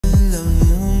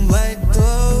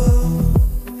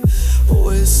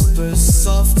whisper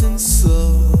soft and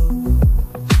slow,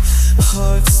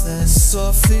 hearts that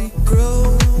softly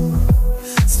grow.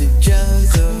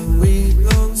 Together we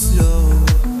go slow,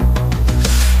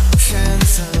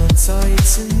 hands held tight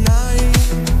tonight,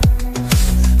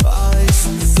 eyes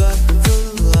reflect the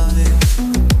light.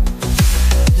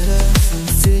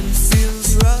 Everything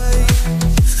feels right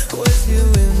with you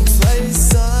in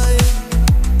place.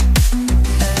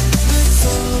 And with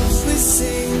love we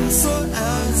sing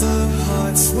forever,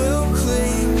 hearts will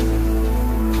cling.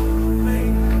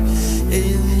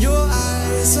 In your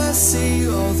eyes I see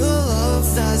all the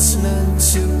love that's meant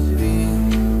to be.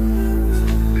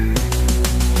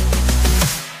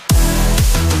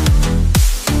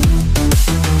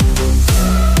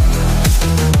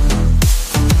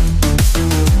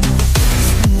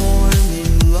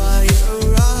 Morning light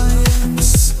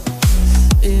arrives,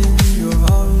 in your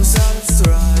arms I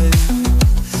thrive.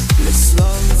 This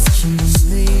love keeps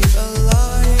me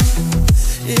alive,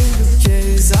 in your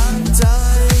gaze I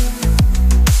die.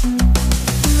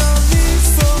 Love me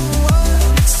for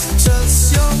once, just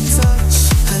your touch,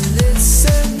 and it's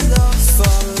enough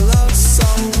for love so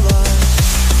much.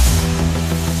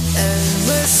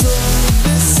 Endless love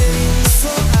we sing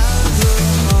forever,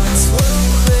 hearts will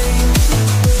cling.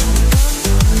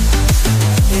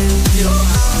 In your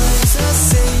eyes I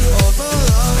see all the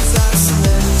love that's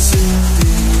meant to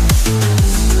be.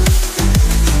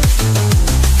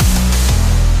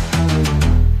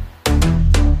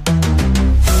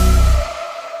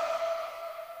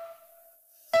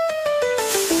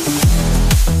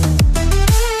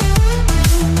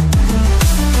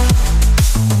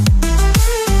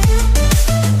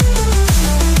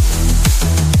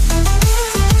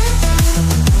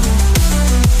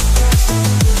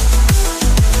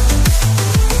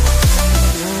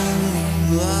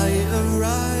 Morning light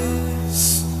arrives,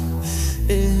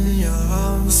 in your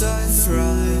arms I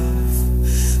thrive.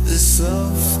 This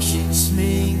love keeps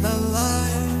me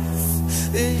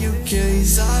alive, in your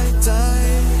gaze I die.